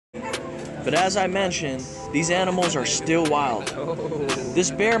But as I mentioned, these animals are still wild.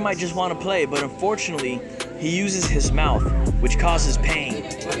 This bear might just want to play, but unfortunately, he uses his mouth, which causes pain.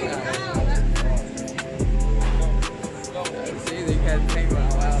 See, they can't paint my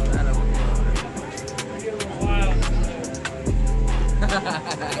wild animals.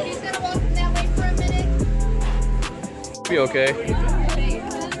 He's gonna walk him that way for a minute. Be okay. I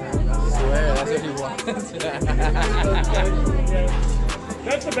swear, that's what he wants.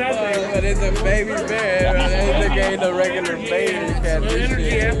 That's the bad thing. But it's a baby bear. It ain't a regular baby. You can't The do energy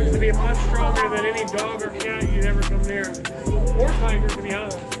shit. happens to be much stronger than any dog or cat you'd ever come near. Or tiger, to be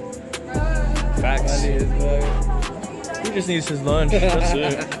honest. Facts. Funny as fuck. He just needs his lunch. That's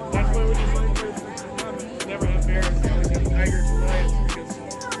it. That's why when you find places that never have bears, they always have tigers and lions because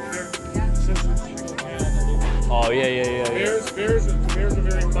they're sisters. Oh yeah. Bears are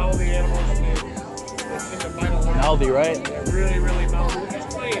very mouthy animals. They tend to bite a lot. Mouthy, right? They're really mouthy. Which is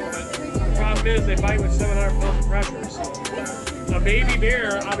fine, but the problem is they bite with 700 pounds of pressure. So a baby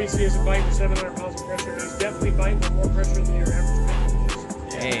bear obviously isn't biting with 700 pounds of pressure, but he's definitely biting with more pressure than your average bear is.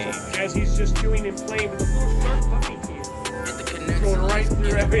 Dang. As he's just chewing and playing with a little sharp puppy teeth. Going right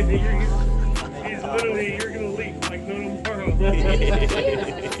through everything. He's literally, you're going to leap like no tomorrow. He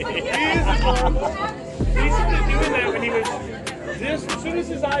started doing that when he was this. As soon as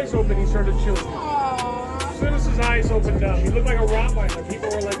his eyes opened, he started chewing. As soon as his eyes opened up, he looked like a Rottweiler. People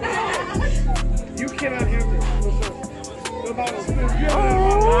were like, you cannot have this. Guys,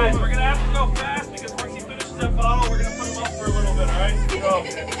 we're gonna have to go fast because once he finishes that bottle, we're gonna put him up for a little bit, alright? So,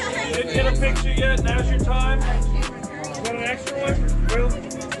 you didn't get a picture yet, now's your time. Want an extra one? Well,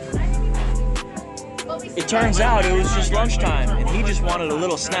 It turns out it was just lunchtime, and he just wanted a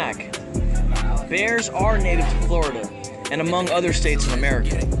little snack. Bears are native to Florida, and among other states in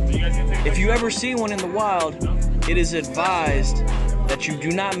America. If you ever see one in the wild, it is advised that you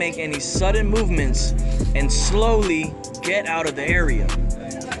do not make any sudden movements and slowly get out of the area.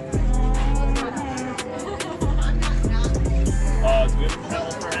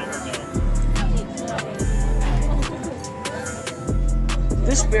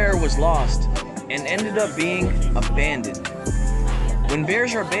 This bear was lost and ended up being abandoned. When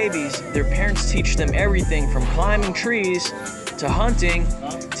bears are babies, their parents teach them everything from climbing trees to hunting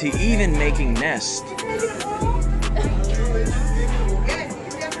to even making nests.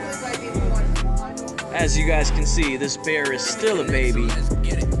 As you guys can see, this bear is still a baby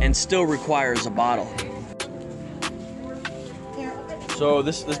and still requires a bottle. So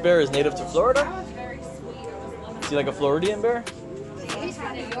this bear is native to Florida? Is he like a Floridian bear?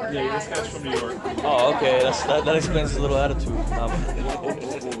 Yeah, this guy's from New York. Oh, okay. That explains his little attitude.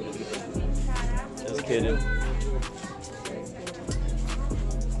 Just kidding.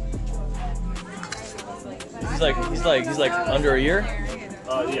 He's like under a year?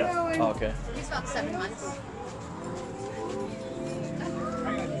 Yeah. Oh, okay. He's about 7 months.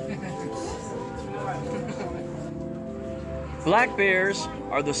 Black bears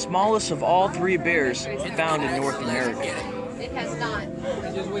are the smallest of all three bears found in North America. It has not.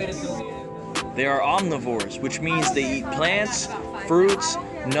 They are omnivores, which means they eat plants, fruits,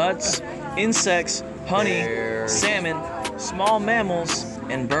 nuts, insects, honey, salmon, small mammals,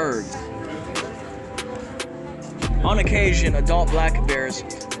 and birds. On occasion, adult black bears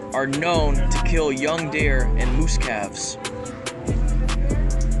are known to kill young deer and moose calves.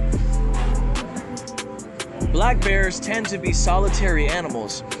 Black bears tend to be solitary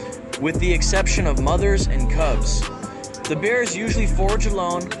animals, with the exception of mothers and cubs. The bears usually forage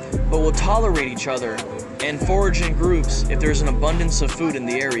alone, but will tolerate each other and forage in groups if there's an abundance of food in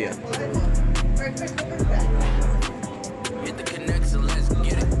the area.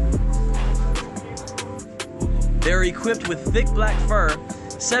 They're equipped with thick black fur,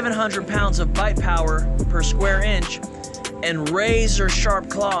 700 pounds of bite power per square inch, and razor-sharp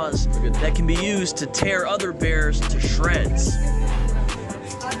claws that can be used to tear other bears to shreds.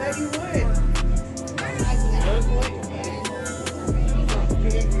 I bet you would.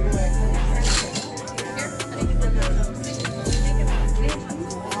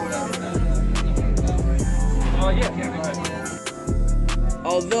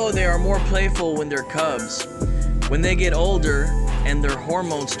 Although they are more playful when they're cubs, when they get older and their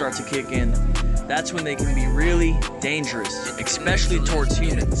hormones start to kick in, that's when they can be really dangerous, especially towards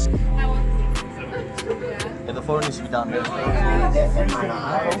humans. Yeah, the photo needs to be down there.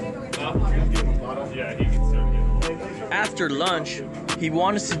 After lunch, he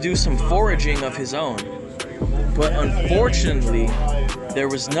wanted to do some foraging of his own, but unfortunately, there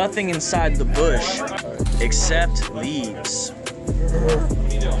was nothing inside the bush except leaves.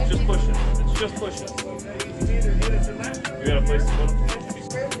 Just push it. It's just push it. You got a place to put him?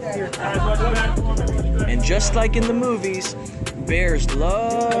 And just like in the movies, bears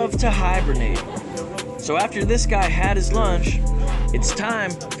love to hibernate. So after this guy had his lunch, it's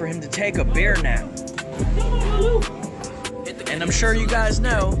time for him to take a bear nap. And I'm sure you guys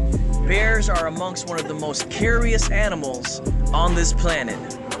know, bears are amongst one of the most curious animals on this planet.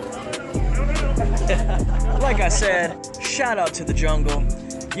 Like I said, shout out to the jungle.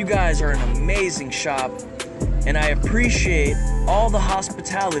 You guys are an amazing shop, and I appreciate all the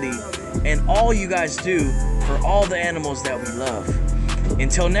hospitality and all you guys do for all the animals that we love.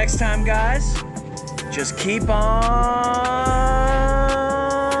 Until next time, guys, just keep on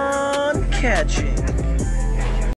catching.